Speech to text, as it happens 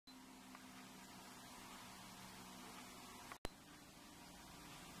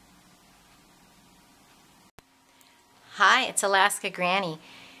Hi, it's Alaska Granny.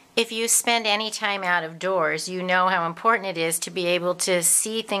 If you spend any time out of doors, you know how important it is to be able to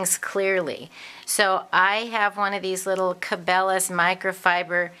see things clearly. So I have one of these little Cabela's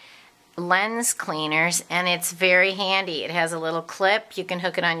microfiber lens cleaners, and it's very handy. It has a little clip. You can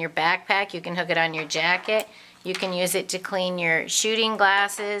hook it on your backpack. You can hook it on your jacket. You can use it to clean your shooting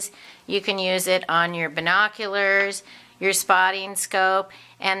glasses. You can use it on your binoculars, your spotting scope,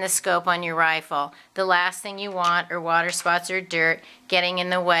 and the scope on your rifle. The last thing you want are water spots or dirt getting in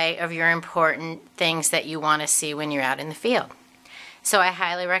the way of your important things that you want to see when you're out in the field. So I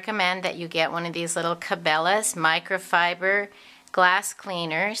highly recommend that you get one of these little Cabela's microfiber glass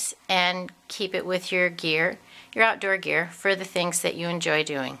cleaners and keep it with your gear, your outdoor gear, for the things that you enjoy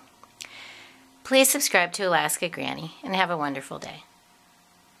doing. Please subscribe to Alaska Granny and have a wonderful day.